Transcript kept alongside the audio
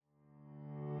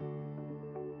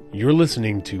You're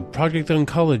listening to Project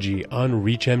Oncology on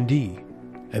ReachMD,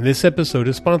 and this episode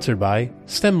is sponsored by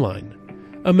Stemline,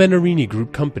 a Menarini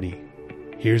Group company.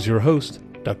 Here's your host,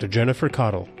 Dr. Jennifer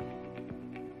Cottle.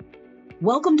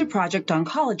 Welcome to Project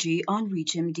Oncology on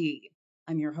ReachMD.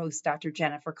 I'm your host, Dr.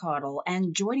 Jennifer Cottle,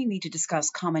 and joining me to discuss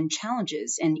common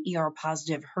challenges in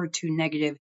ER-positive,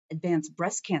 HER2-negative advanced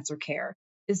breast cancer care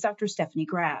is Dr. Stephanie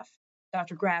Graf.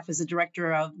 Dr. Graf is the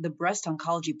director of the Breast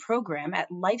Oncology Program at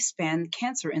Lifespan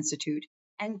Cancer Institute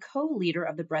and co-leader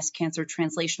of the Breast Cancer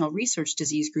Translational Research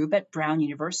Disease Group at Brown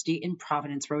University in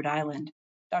Providence, Rhode Island.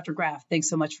 Dr. Graf, thanks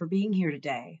so much for being here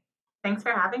today. Thanks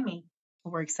for having me.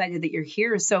 We're excited that you're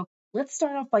here. So let's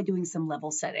start off by doing some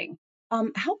level setting.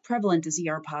 How prevalent is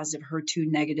ER-positive,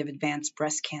 HER2-negative advanced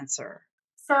breast cancer?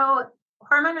 So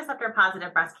hormone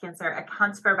receptor-positive breast cancer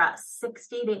accounts for about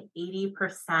 60 to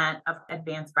 80% of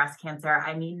advanced breast cancer.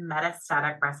 I mean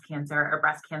metastatic breast cancer or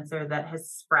breast cancer that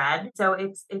has spread. So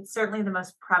it's certainly the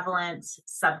most prevalent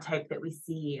subtype that we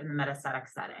see in the metastatic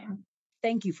setting.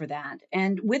 Thank you for that.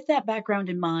 And with that background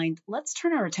in mind, let's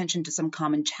turn our attention to some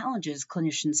common challenges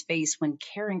clinicians face when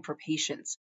caring for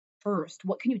patients. First,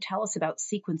 what can you tell us about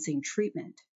sequencing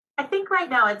treatment? I think right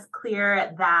now it's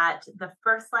clear that the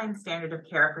first-line standard of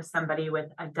care for somebody with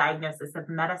a diagnosis of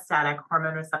metastatic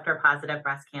hormone receptor-positive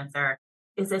breast cancer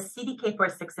is a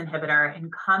CDK4/6 inhibitor in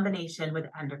combination with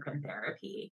endocrine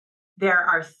therapy. There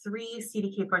are 3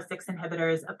 CDK4/6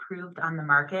 inhibitors approved on the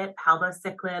market: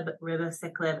 palbociclib,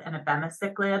 ribociclib, and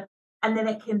abemaciclib, and then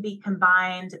it can be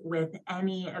combined with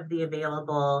any of the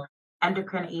available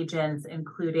endocrine agents,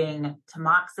 including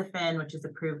tamoxifen, which is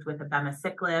approved with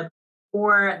abemaciclib,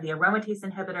 or the aromatase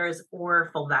inhibitors, or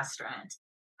fulvestrant.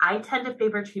 I tend to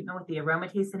favor treatment with the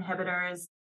aromatase inhibitors,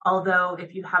 although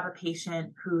if you have a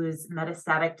patient whose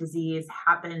metastatic disease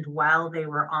happened while they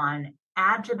were on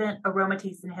adjuvant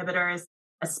aromatase inhibitors,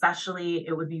 especially,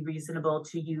 it would be reasonable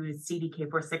to use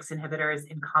CDK4/6 inhibitors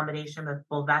in combination with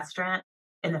fulvestrant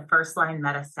in the first-line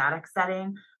metastatic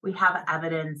setting. We have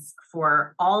evidence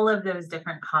for all of those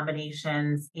different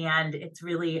combinations, and it's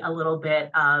really a little bit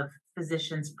of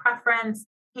physician's preference,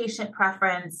 patient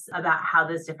preference about how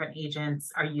those different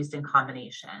agents are used in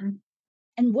combination.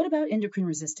 And what about endocrine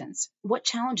resistance? What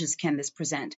challenges can this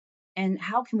present? And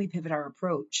how can we pivot our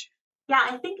approach? Yeah,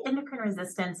 I think endocrine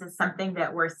resistance is something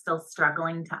that we're still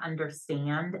struggling to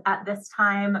understand at this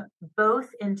time, both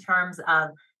in terms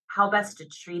of how best to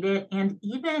treat it and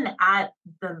even at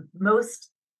the most,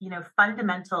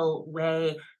 fundamental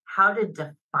way, how to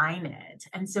define it.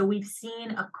 And so we've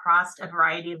seen across a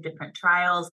variety of different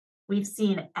trials, we've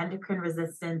seen endocrine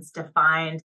resistance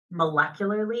defined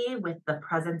molecularly with the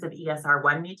presence of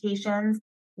ESR1 mutations.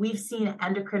 We've seen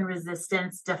endocrine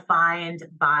resistance defined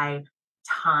by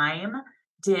time.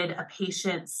 Did a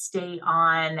patient stay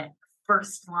on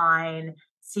first-line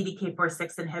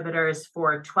CDK4/6 inhibitors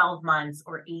for 12 months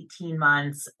or 18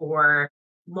 months or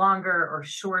longer or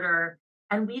shorter?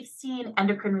 And we've seen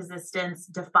endocrine resistance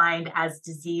defined as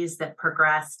disease that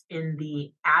progressed in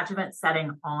the adjuvant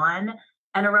setting on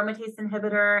an aromatase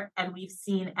inhibitor. And we've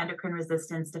seen endocrine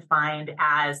resistance defined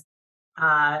as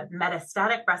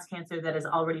metastatic breast cancer that has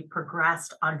already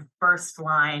progressed on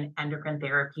first-line endocrine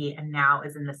therapy and now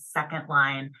is in the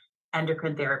second-line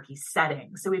endocrine therapy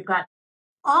setting. So we've got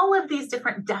all of these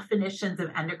different definitions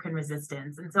of endocrine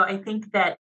resistance. And so I think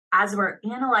that as we're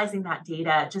analyzing that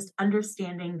data, just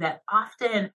understanding that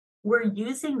often we're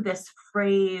using this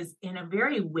phrase in a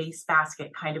very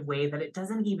wastebasket kind of way that it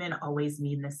doesn't even always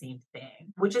mean the same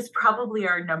thing, which is probably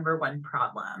our number one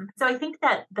problem. So I think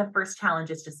that the first challenge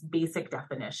is just basic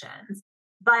definitions.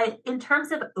 But in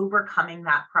terms of overcoming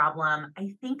that problem,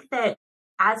 I think that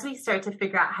as we start to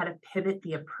figure out how to pivot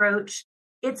the approach,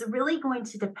 it's really going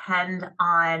to depend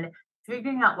on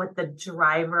figuring out what the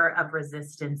driver of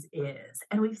resistance is.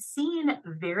 And we've seen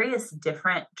various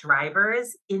different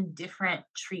drivers in different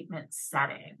treatment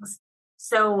settings.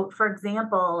 So, for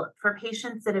example, for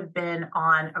patients that have been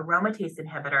on aromatase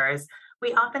inhibitors,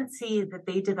 we often see that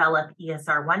they develop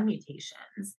ESR1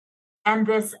 mutations. And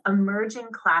this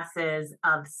emerging classes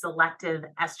of selective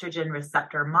estrogen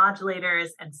receptor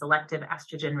modulators and selective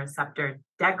estrogen receptor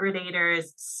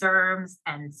degradators, SERMs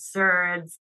and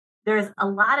SERDs, there's a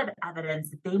lot of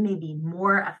evidence that they may be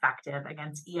more effective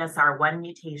against ESR1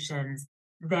 mutations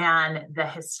than the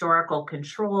historical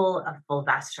control of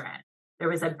fulvestrant. There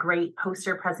was a great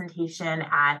poster presentation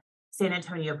at San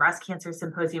Antonio Breast Cancer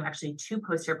Symposium, actually 2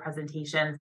 poster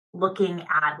presentations, looking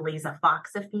at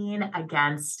lasofoxifene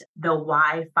against the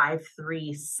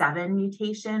Y537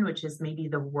 mutation, which is maybe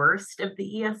the worst of the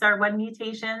ESR1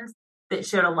 mutations. that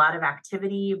showed a lot of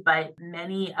activity, but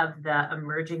many of the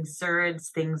emerging SERDs,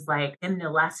 things like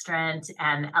imlunestrant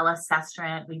and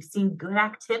elacestrant, we've seen good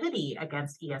activity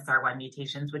against ESR1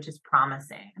 mutations, which is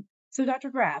promising. So, Dr.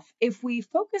 Graf, if we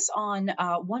focus on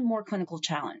one more clinical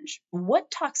challenge, what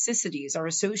toxicities are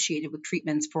associated with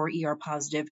treatments for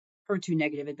ER-positive,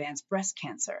 HER2-negative advanced breast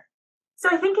cancer? So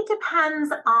I think it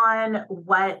depends on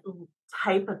what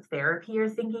type of therapy you're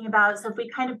thinking about. So if we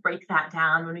kind of break that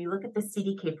down, when we look at the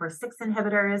CDK4/6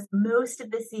 inhibitors, most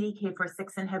of the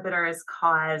CDK4/6 inhibitors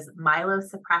cause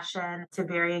myelosuppression to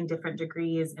varying different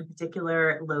degrees, in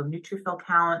particular low neutrophil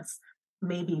counts,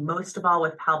 maybe most of all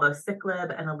with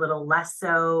palbociclib and a little less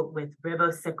so with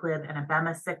ribociclib and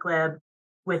abemaciclib.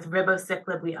 With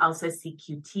ribociclib, we also see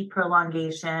QT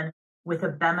prolongation. With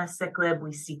abemaciclib,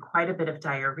 we see quite a bit of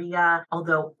diarrhea,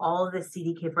 although all of the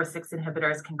CDK4/6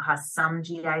 inhibitors can cause some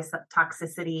GI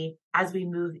toxicity. As we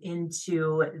move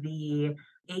into the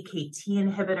AKT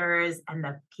inhibitors and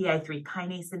the PI3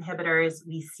 kinase inhibitors,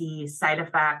 we see side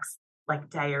effects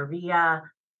like diarrhea,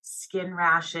 skin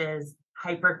rashes,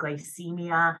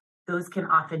 hyperglycemia. Those can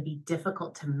often be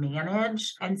difficult to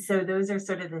manage. And so those are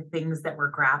sort of the things that we're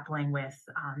grappling with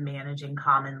managing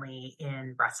commonly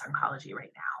in breast oncology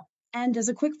right now. And as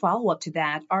a quick follow-up to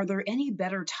that, are there any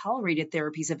better tolerated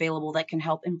therapies available that can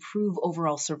help improve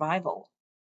overall survival?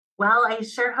 Well, I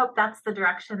sure hope that's the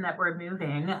direction that we're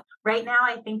moving. Right now,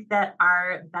 I think that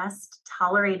our best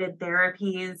tolerated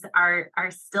therapies are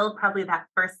still probably that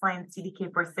first-line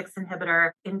CDK4/6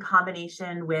 inhibitor in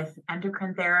combination with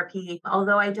endocrine therapy,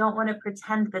 although I don't want to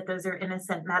pretend that those are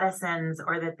innocent medicines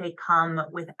or that they come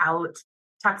without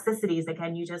toxicities.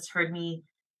 Again, you just heard me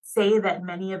say that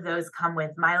many of those come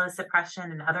with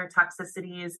myelosuppression and other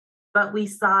toxicities, but we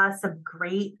saw some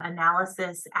great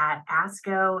analysis at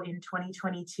ASCO in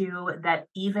 2022 that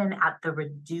even at the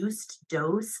reduced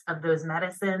dose of those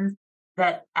medicines,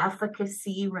 that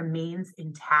efficacy remains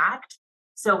intact.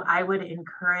 So I would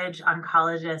encourage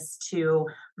oncologists to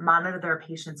monitor their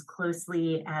patients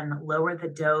closely and lower the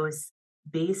dose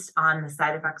based on the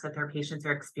side effects that their patients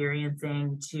are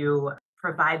experiencing to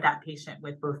provide that patient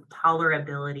with both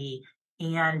tolerability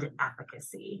and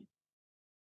efficacy.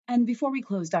 And before we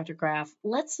close, Dr. Graf,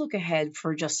 let's look ahead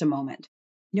for just a moment.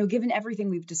 Given everything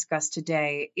we've discussed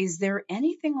today, is there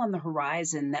anything on the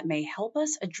horizon that may help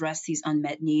us address these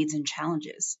unmet needs and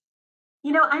challenges?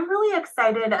 I'm really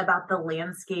excited about the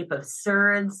landscape of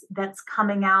SERDs that's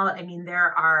coming out. I mean,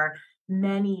 there are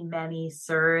many, many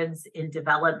SERDs in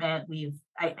development.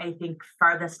 I think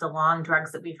farthest along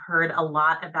drugs that we've heard a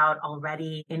lot about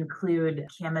already include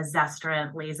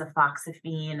camizestrant,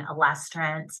 lasofoxifene,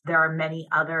 elastrant. There are many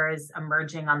others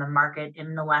emerging on the market,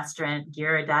 imlunestrant,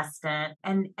 giredestrant.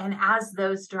 And as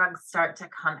those drugs start to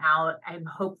come out, I'm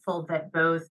hopeful that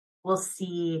both will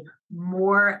see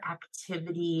more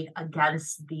activity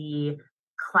against the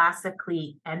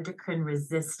classically endocrine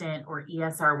resistant or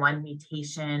ESR1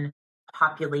 mutation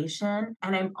population.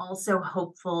 And I'm also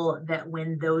hopeful that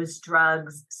when those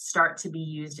drugs start to be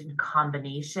used in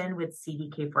combination with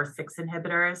CDK4/6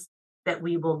 inhibitors, that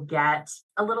we will get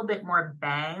a little bit more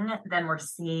bang than we're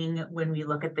seeing when we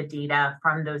look at the data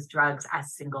from those drugs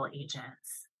as single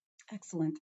agents.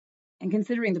 Excellent. And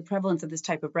considering the prevalence of this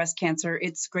type of breast cancer,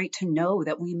 it's great to know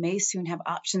that we may soon have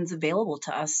options available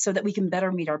to us so that we can better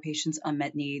meet our patients'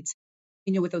 unmet needs.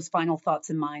 With those final thoughts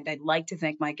in mind, I'd like to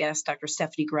thank my guest, Dr.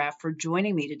 Stephanie Graf, for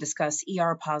joining me to discuss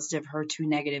ER-positive,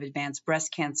 HER2-negative advanced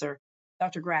breast cancer.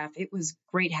 Dr. Graf, it was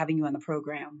great having you on the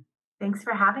program. Thanks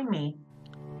for having me.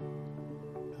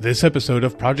 This episode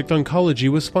of Project Oncology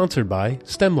was sponsored by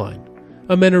Stemline,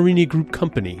 a Menarini Group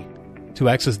company. To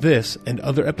access this and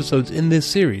other episodes in this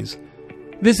series,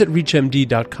 visit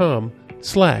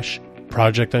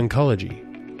reachmd.com/Project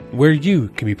Oncology, where you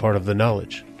can be part of the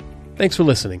knowledge. Thanks for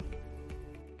listening.